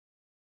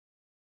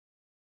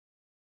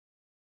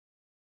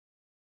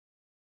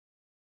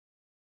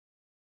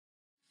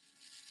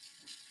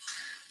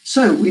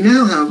So we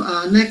now have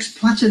our next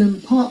Platinum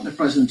Partner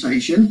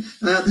presentation.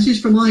 This is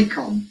from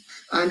ICOM,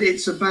 and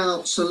it's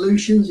about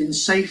solutions in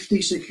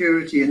safety,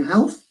 security and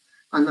health.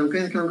 And I'm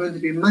going to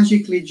be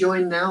magically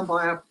joined now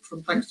by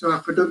thanks to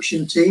our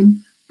production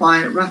team,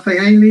 by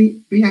Raffaele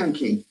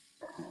Bianchi.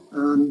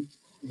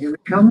 Here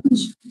it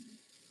comes.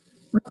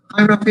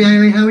 Hi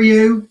Raffaele, how are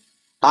you?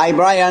 Hi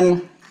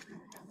Brian.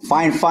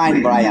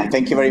 Fine, Brian.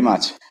 Thank you very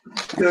much.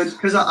 Good,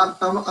 because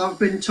I've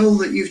been told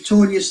that you've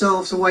torn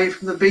yourselves away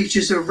from the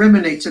beaches of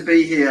Rimini to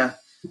be here.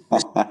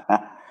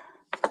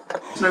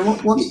 So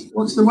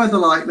what's the weather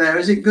like there?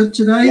 Is it good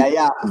today?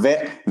 Yeah,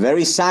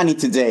 very sunny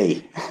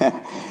today.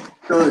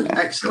 Good,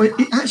 excellent.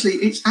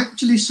 It's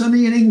actually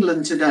sunny in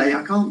England today.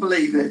 I can't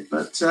believe it,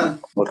 but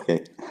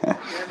okay. Yeah,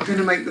 we're going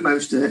to make the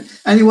most of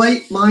it.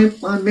 Anyway, my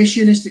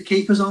mission is to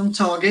keep us on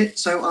target,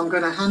 so I'm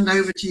going to hand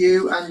over to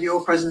you and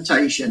your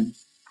presentation.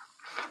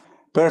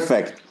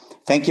 Perfect.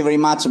 Thank you very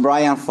much,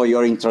 Brian, for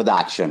your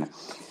introduction.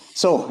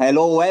 So,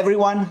 hello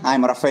everyone.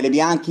 I'm Raffaele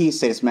Bianchi,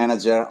 Sales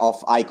Manager of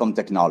ICOM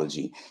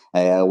Technology.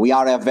 We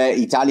are an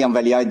Italian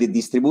value-added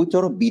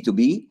distributor,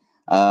 B2B,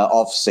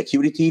 of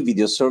security,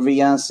 video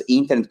surveillance,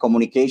 internet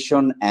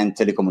communication, and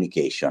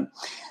telecommunication.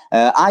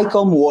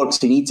 ICOM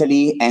works in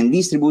Italy and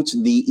distributes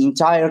the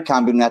entire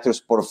Cambium Networks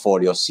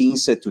portfolio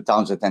since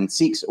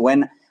 2006,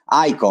 when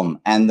ICOM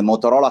and the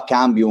Motorola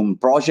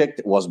Cambium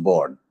project was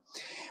born.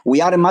 We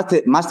are a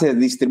master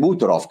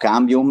distributor of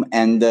Cambium,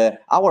 and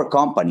our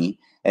company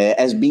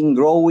has been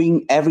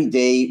growing every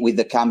day with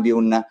the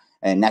Cambium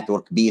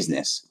network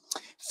business.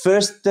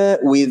 First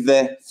with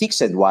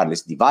fixed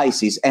wireless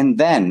devices, and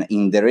then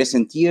in the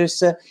recent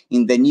years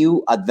in the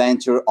new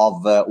adventure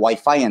of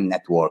Wi-Fi and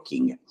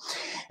networking.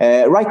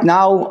 Right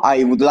now,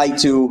 I would like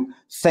to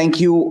thank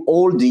you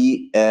all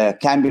the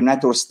Cambium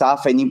network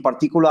staff, and in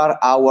particular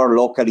our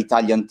local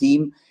Italian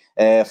team,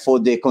 for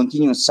the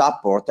continuous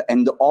support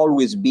and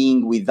always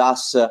being with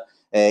us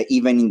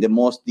even in the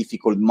most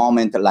difficult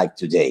moment like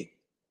today.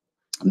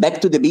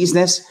 Back to the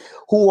business.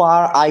 Who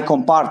are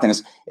ICOM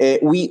partners?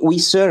 We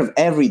serve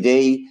every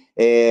day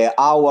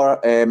our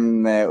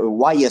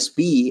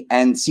YSP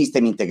and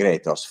system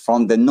integrators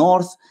from the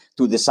north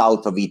to the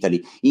south of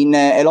Italy in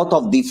a lot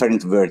of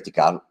different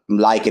verticals,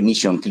 like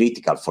mission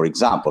critical, for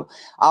example.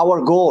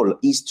 Our goal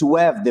is to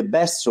have the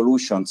best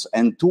solutions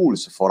and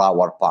tools for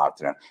our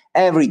partner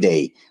every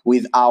day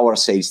with our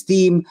sales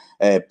team,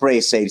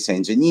 pre-sales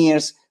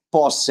engineers,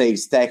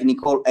 post-sales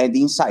technical, and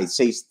inside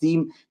sales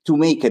team to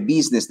make a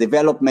business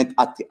development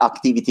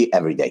activity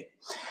every day.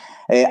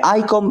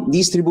 ICOM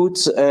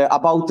distributes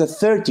about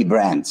 30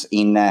 brands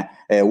in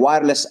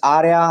wireless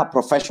area,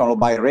 professional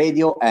by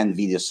radio, and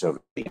video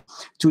survey.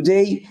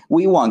 Today,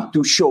 we want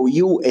to show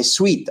you a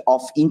suite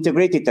of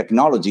integrated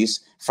technologies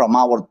from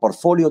our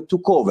portfolio to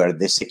cover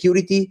the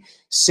security,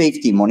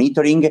 safety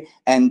monitoring,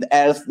 and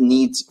health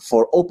needs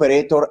for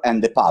operator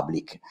and the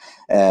public,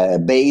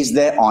 based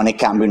on a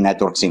Cambium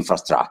Networks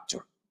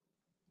infrastructure.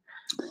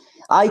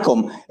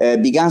 ICOM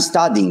began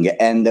studying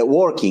and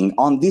working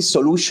on these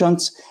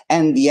solutions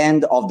at the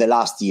end of the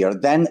last year.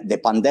 Then the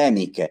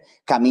pandemic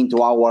came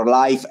into our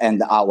life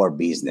and our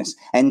business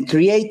and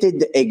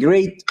created a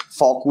great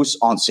focus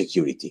on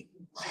security.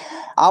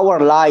 Our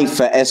life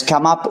has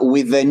come up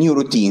with new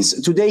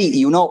routines. Today,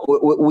 you know,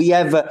 we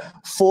have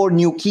 4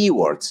 new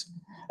keywords.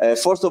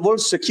 First of all,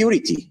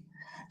 security,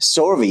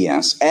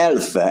 surveillance,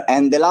 health,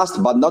 and the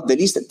last but not the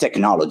least,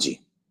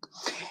 technology.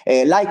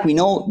 Like we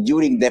know,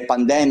 during the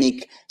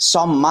pandemic,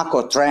 some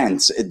macro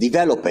trends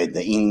developed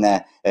in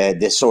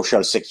the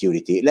social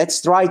security.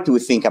 Let's try to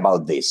think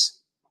about this.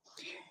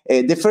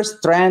 The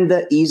first trend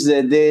is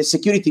the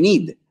security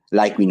need,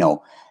 like we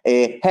know.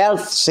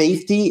 Health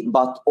safety,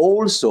 but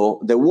also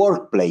the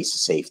workplace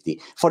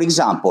safety. For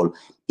example,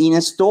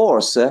 in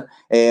stores,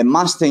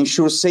 must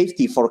ensure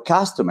safety for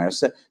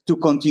customers to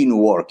continue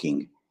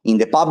working. In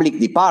the public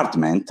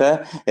department,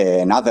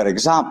 another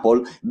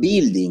example,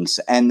 buildings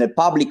and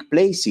public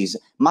places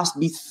must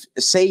be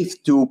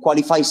safe to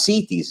qualify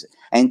cities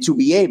and to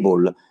be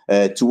able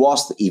to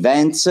host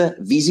events,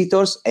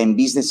 visitors, and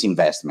business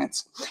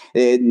investments.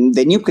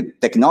 The new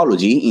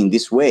technology in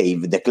this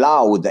wave, the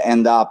cloud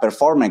and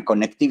performant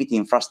connectivity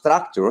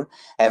infrastructure,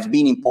 have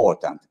been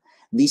important.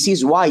 This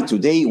is why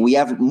today we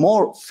have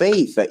more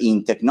faith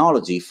in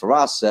technology for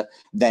us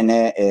than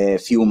a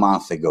few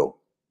months ago.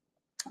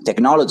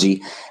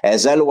 Technology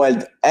has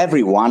allowed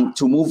everyone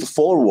to move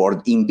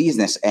forward in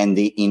business and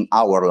in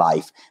our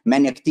life.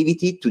 Many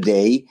activities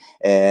today,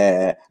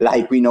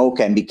 like we know,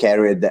 can be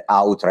carried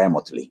out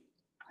remotely.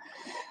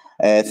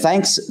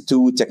 Thanks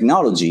to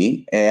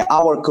technology,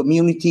 our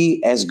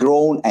community has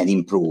grown and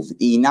improved.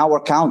 In our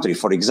country,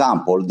 for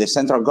example, the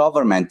central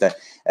government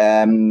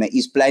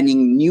is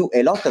planning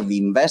a lot of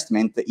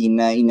investment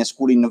in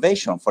school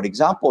innovation, for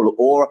example,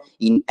 or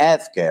in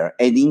healthcare,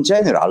 and in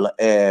general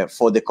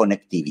for the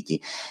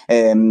connectivity.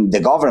 The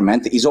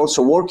government is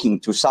also working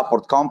to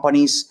support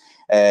companies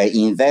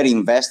in their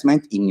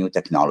investment in new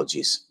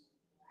technologies.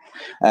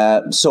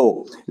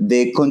 So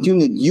the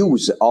continued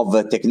use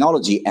of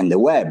technology and the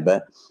web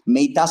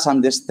made us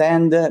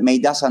understand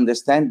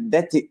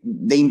that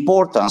the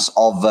importance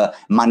of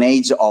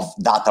manage of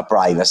data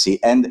privacy.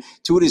 And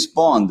to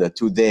respond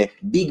to the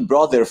big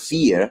brother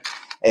fear,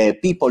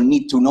 people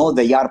need to know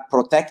they are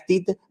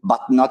protected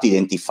but not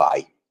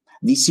identified.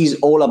 This is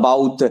all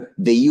about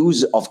the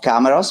use of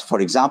cameras, for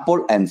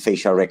example, and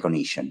facial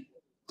recognition.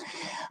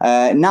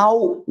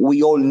 Now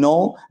we all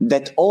know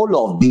that all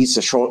of these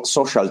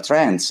social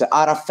trends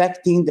are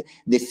affecting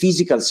the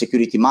physical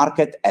security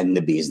market and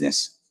the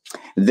business.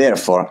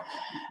 Therefore,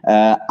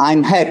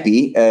 I'm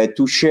happy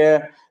to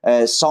share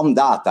some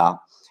data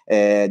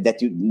that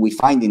we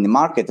find in the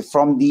market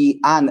from the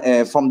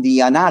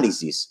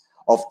analysis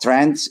of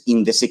trends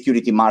in the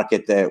security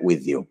market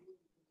with you.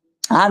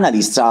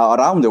 Analysts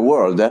around the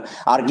world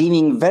are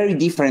giving very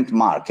different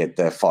market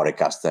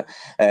forecasts.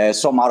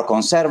 Some are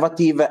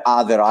conservative,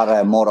 others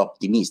are more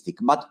optimistic,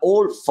 but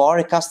all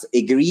forecasts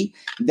agree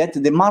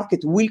that the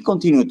market will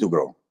continue to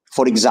grow.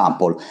 For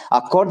example,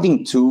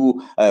 according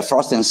to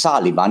Frost &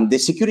 Sullivan, the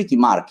security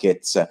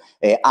market's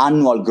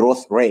annual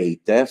growth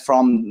rate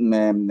from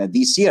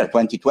this year,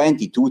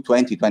 2020 to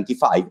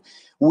 2025,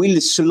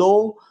 will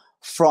slow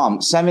from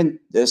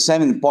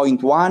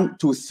 7.1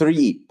 to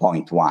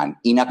 3.1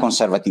 in a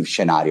conservative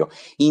scenario.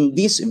 In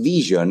this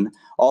vision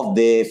of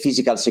the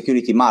physical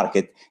security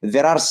market,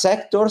 there are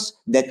sectors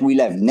that will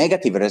have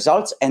negative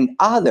results and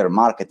other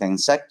market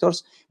and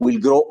sectors will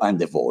grow and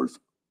evolve.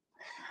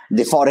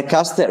 The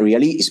forecast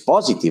really is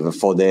positive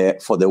for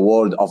the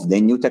world of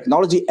the new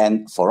technology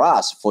and for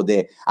us, for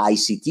the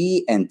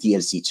ICT and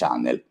TLC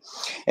channel.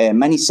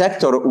 Many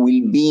sectors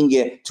will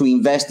be to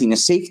invest in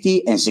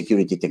safety and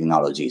security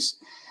technologies.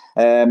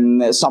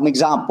 Some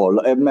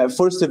example,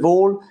 first of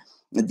all,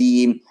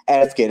 the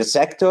healthcare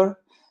sector.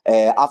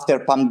 After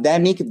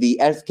pandemic, the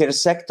healthcare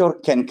sector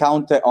can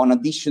count on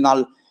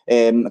additional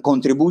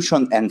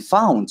contribution and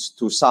funds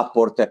to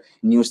support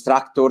new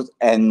structures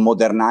and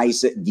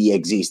modernize the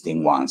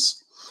existing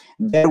ones.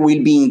 There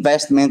will be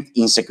investment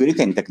in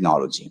security and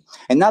technology.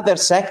 Another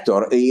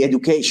sector,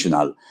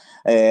 educational,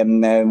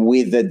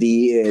 with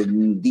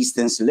the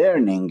distance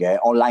learning,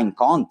 online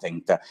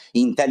content,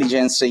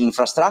 intelligence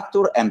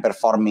infrastructure, and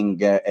performing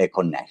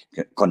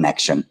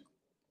connection.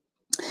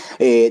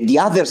 The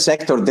other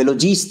sector, the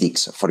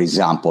logistics, for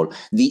example,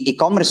 the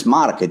e-commerce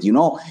market,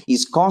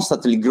 is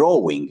constantly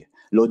growing.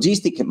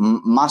 Logistics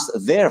must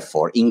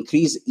therefore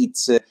increase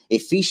its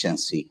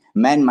efficiency,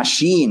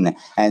 man-machine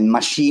and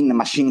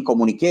machine-machine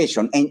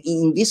communication. And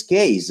in this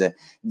case,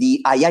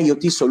 the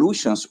IIoT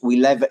solutions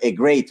will have a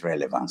great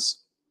relevance.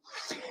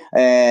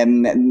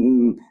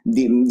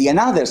 The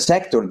another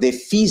sector, the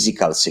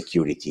physical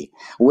security,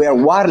 where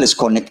wireless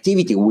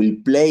connectivity will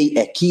play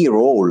a key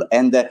role,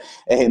 and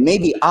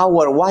maybe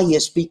our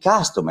YSP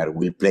customer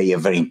will play a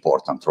very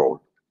important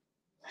role.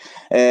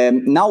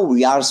 Now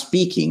we are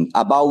speaking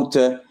about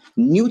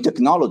new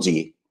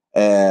technology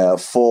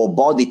for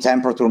body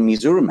temperature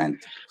measurement,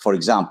 for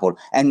example,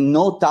 and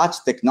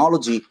no-touch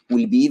technology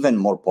will be even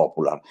more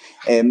popular.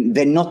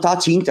 The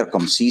no-touch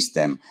intercom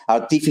system,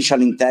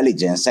 artificial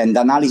intelligence, and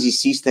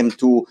analysis system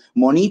to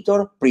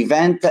monitor,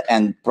 prevent,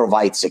 and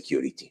provide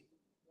security.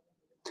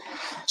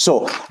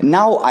 So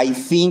now I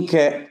think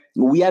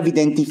we have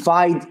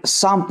identified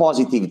some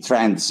positive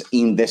trends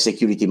in the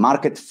security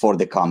market for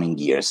the coming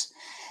years.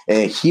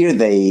 Here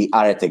they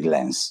are at a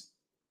glance.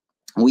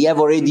 We have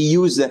already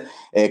used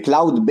a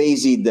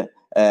cloud-based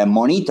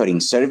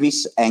monitoring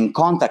service and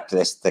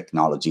contactless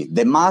technology.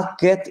 The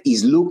market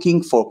is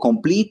looking for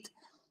complete,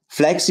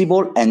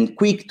 flexible, and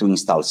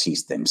quick-to-install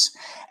systems.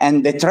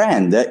 And the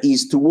trend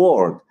is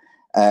toward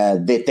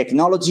the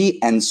technology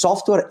and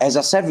software as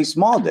a service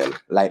model,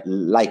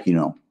 like you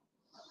know.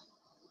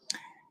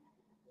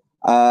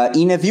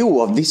 In a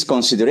view of this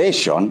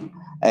consideration,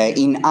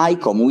 in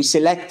ICOM, we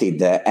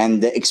selected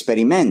and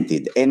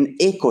experimented an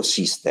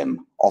ecosystem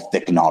of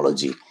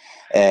technology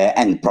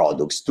and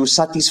products to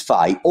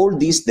satisfy all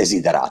these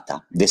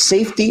desiderata, the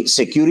safety,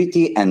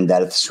 security, and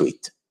health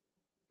suite.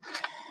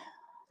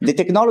 The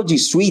technology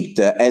suite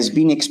has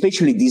been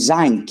especially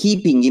designed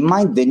keeping in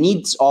mind the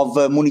needs of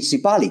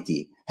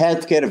municipality,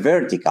 healthcare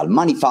vertical,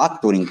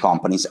 manufacturing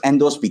companies,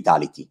 and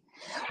hospitality.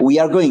 We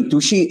are going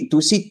to see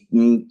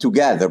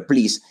together,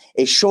 please,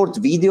 a short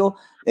video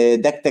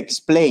that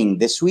explains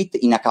the suite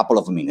in a couple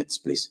of minutes,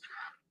 please.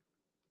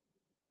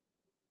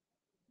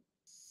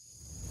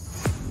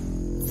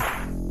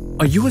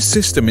 Are you a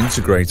system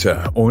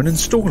integrator or an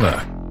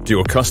installer? Do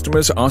your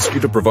customers ask you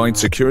to provide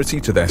security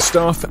to their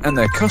staff and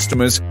their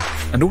customers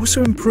and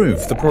also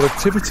improve the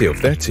productivity of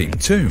their team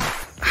too?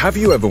 Have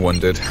you ever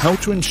wondered how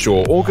to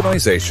ensure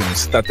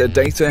organizations that their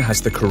data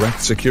has the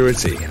correct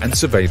security and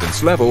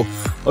surveillance level,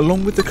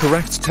 along with the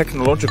correct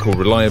technological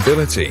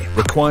reliability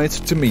required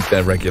to meet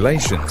their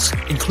regulations,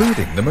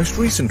 including the most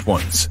recent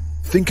ones?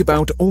 Think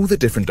about all the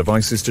different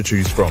devices to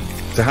choose from,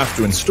 to have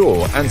to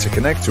install and to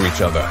connect to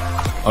each other.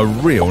 A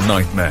real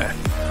nightmare.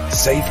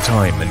 Save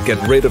time and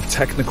get rid of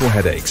technical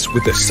headaches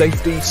with the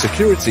Safety,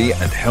 Security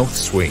and Health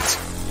Suite.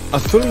 A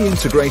fully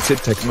integrated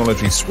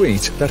technology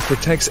suite that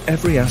protects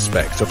every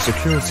aspect of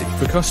security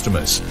for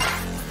customers,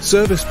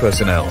 service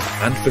personnel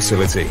and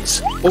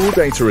facilities. All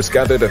data is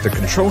gathered at the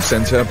control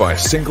center by a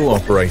single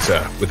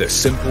operator with a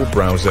simple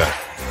browser.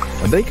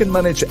 And they can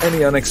manage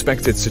any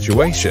unexpected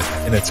situation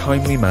in a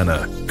timely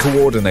manner,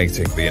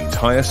 coordinating the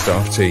entire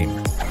staff team.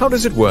 How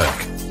does it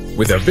work?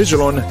 With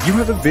Avigilon, you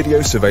have a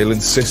video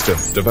surveillance system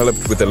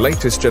developed with the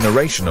latest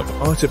generation of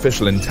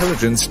artificial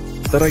intelligence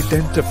that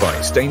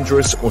identifies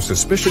dangerous or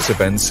suspicious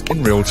events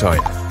in real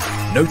time,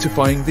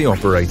 notifying the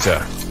operator.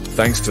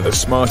 Thanks to the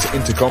smart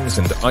intercoms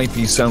and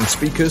IP sound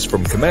speakers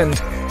from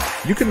Commend,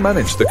 you can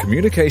manage the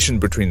communication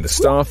between the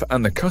staff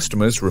and the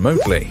customers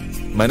remotely,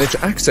 manage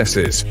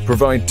accesses,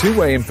 provide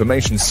two-way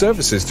information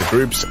services to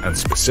groups and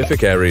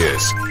specific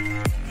areas.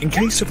 In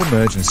case of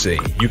emergency,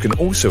 you can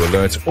also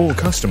alert all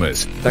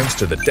customers thanks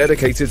to the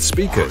dedicated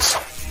speakers.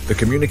 The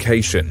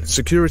communication,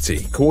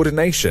 security,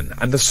 coordination,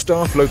 and the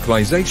staff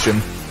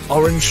localization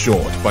are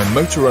ensured by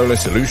Motorola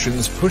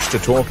Solutions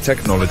push-to-talk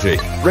technology,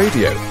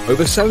 radio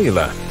over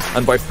cellular,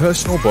 and by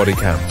personal body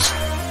cams.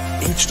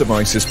 Each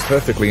device is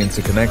perfectly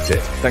interconnected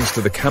thanks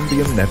to the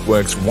Cambium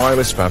Network's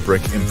wireless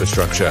fabric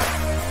infrastructure,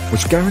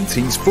 which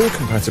guarantees full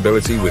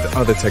compatibility with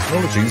other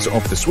technologies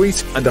of the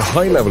suite and a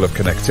high level of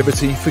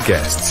connectivity for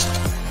guests.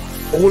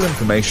 All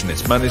information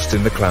is managed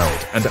in the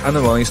cloud and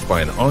analyzed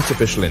by an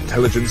artificial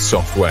intelligence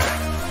software.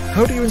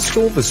 How do you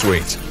install the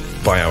suite?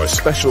 By our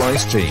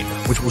specialized team,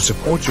 which will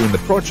support you in the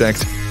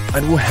project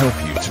and will help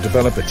you to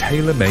develop a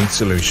tailor-made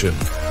solution.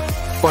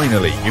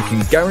 Finally, you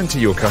can guarantee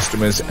your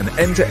customers an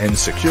end-to-end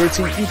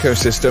security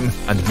ecosystem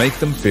and make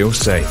them feel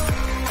safe.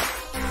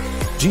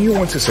 Do you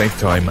want to save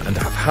time and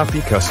have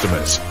happy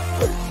customers?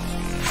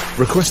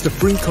 Request a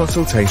free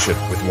consultation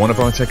with one of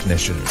our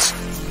technicians.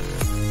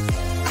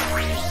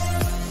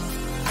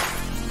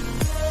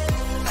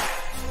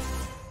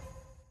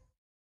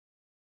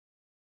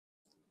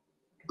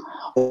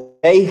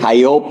 Okay,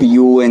 I hope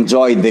you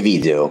enjoyed the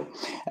video.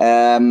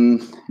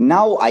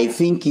 Now I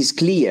think it's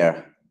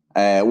clear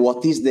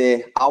what is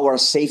our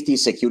safety,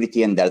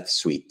 security and health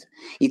suite.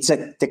 It's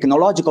a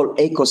technological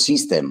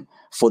ecosystem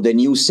for the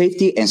new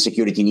safety and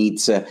security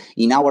needs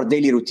in our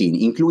daily routine,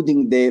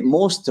 including the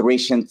most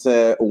recent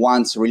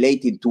ones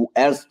related to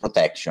health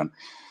protection.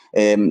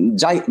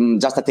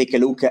 Just to take a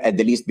look at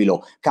the list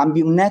below.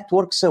 Cambium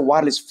Network's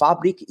wireless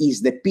fabric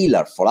is the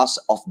pillar for us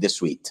of the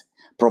suite,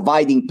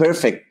 providing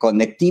perfect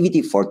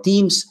connectivity for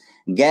teams,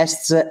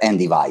 guests, and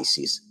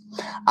devices.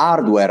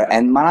 Hardware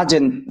and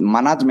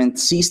management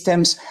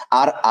systems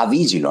are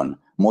Avigilon,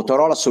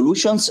 Motorola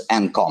Solutions,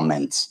 and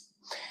Commend.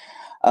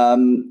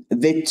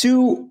 The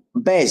two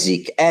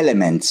basic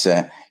elements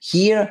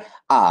here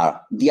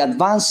are the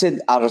advanced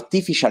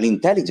artificial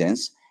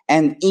intelligence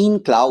and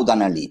in-cloud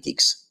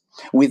analytics,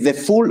 with the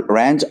full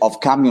range of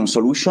Cambium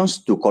solutions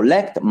to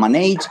collect,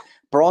 manage,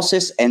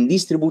 process and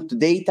distribute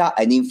data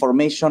and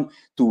information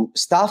to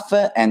staff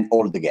and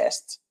all the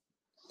guests.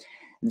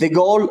 The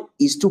goal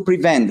is to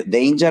prevent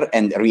danger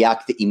and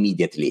react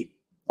immediately,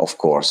 of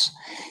course.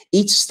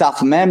 Each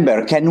staff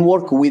member can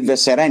work with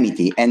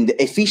serenity and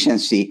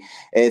efficiency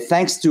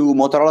thanks to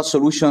Motorola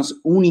Solutions'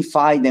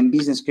 unified and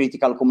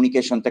business-critical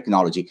communication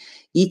technology.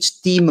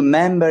 Each team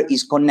member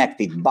is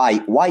connected by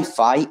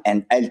Wi-Fi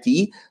and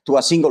LTE to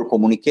a single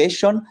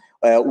communication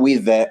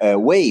with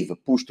Wave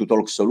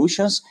push-to-talk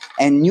solutions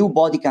and new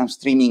body cam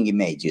streaming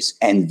images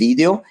and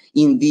video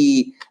in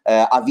the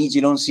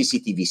Avigilon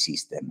CCTV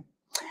system.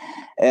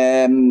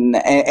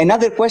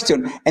 Another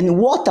question, and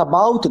what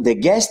about the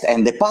guest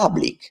and the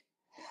public?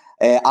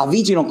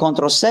 Avigilon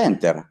Control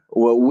Center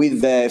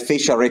with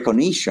facial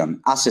recognition,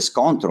 access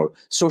control,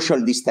 social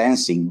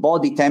distancing,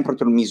 body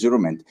temperature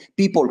measurement,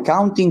 people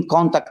counting,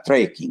 contact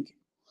tracking.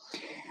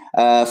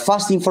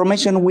 Fast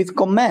information with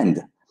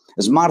Commend.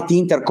 Smart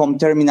intercom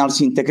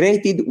terminals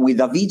integrated with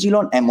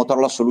Avigilon and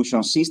Motorola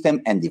Solution system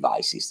and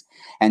devices.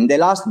 And the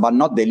last but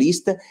not the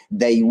least,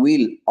 they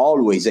will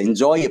always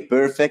enjoy a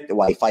perfect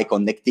Wi-Fi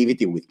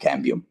connectivity with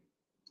Cambium.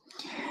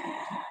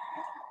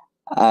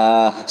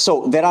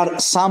 So there are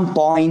some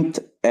points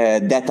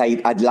that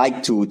I'd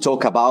like to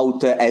talk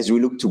about as we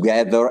look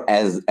together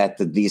at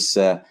this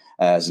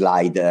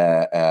slide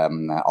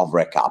of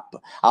recap.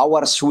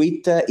 Our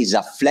suite is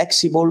a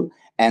flexible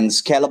and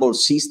scalable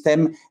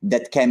system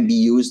that can be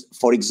used,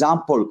 for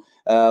example,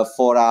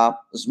 for a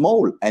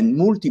small and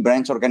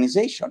multi-branch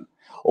organization,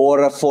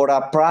 or for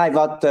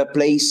private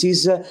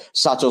places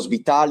such as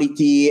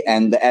hospitality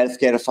and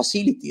healthcare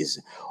facilities,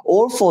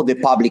 or for the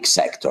public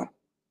sector.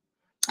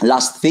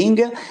 Last thing,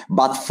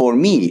 but for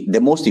me,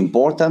 the most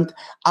important,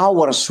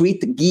 our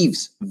suite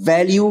gives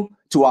value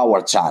to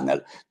our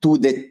channel,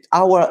 to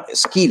our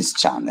skills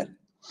channel,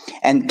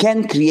 and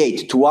can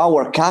create to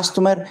our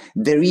customer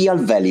the real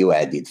value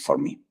added for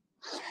me.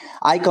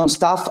 Icon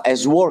staff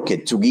has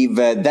worked to give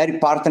their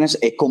partners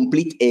a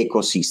complete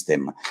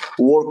ecosystem,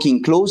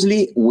 working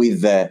closely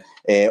with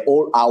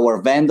all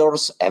our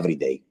vendors every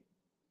day.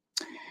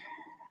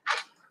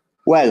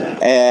 Well,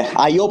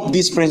 I hope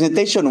this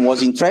presentation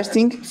was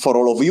interesting for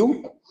all of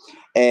you.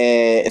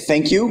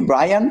 Thank you,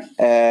 Brian,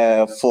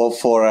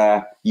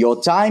 for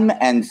your time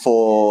and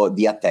for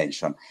the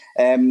attention.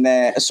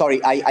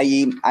 Sorry,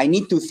 I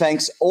need to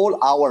thank all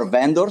our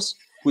vendors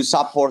who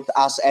support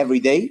us every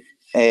day,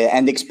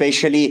 and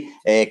especially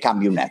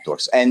Cambium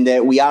Networks. And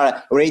we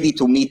are ready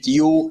to meet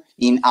you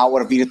in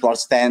our virtual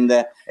stand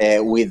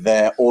with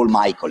all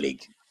my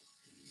colleagues.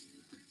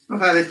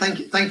 Raffaele,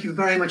 thank you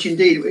very much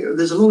indeed.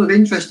 There's a lot of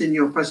interest in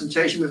your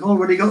presentation. We've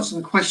already got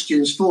some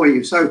questions for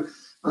you. So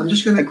I'm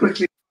just going to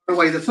quickly go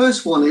away. The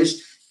first one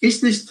is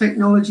this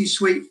technology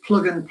suite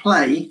plug and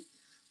play?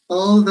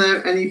 Are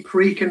there any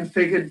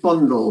pre-configured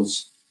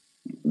bundles?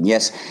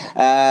 Yes,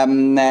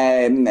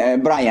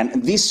 Brian,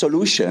 these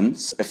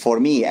solutions, for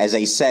me, as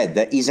I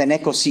said, is an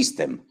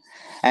ecosystem.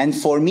 And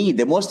for me,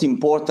 the most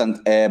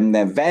important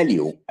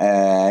value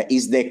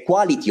is the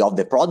quality of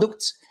the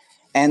products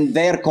and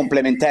their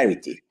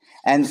complementarity.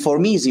 And for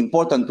me, it's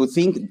important to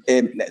think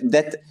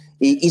that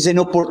it is an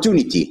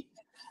opportunity,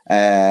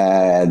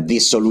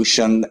 this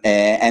solution,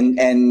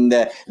 and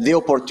the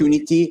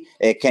opportunity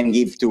can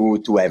give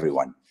to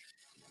everyone.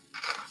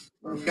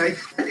 Okay.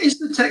 And is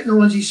the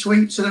technology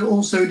suite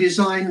also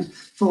designed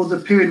for the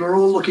period we're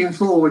all looking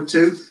forward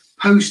to,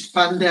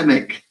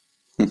 post-pandemic?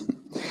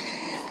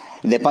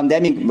 The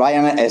pandemic,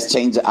 Brian, has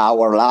changed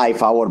our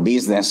life, our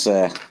business,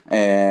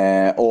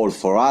 all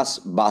for us,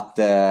 but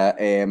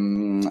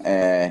in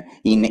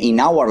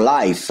our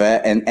life,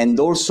 and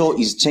also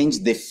it's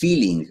changed the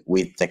feeling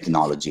with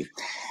technology.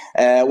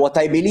 What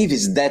I believe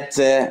is that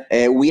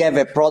we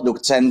have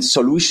products and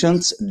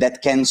solutions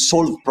that can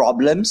solve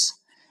problems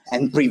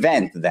and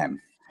prevent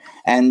them.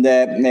 And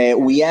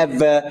we have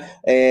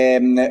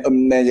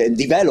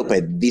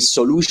developed these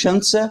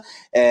solutions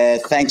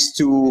thanks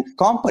to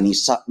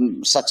companies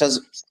such as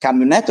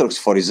Cambium Networks,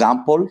 for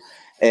example,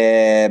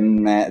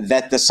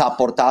 that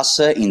support us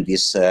in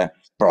this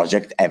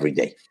project every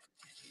day.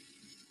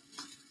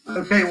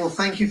 Okay, well,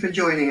 thank you for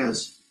joining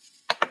us.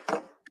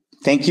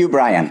 Thank you,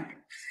 Brian.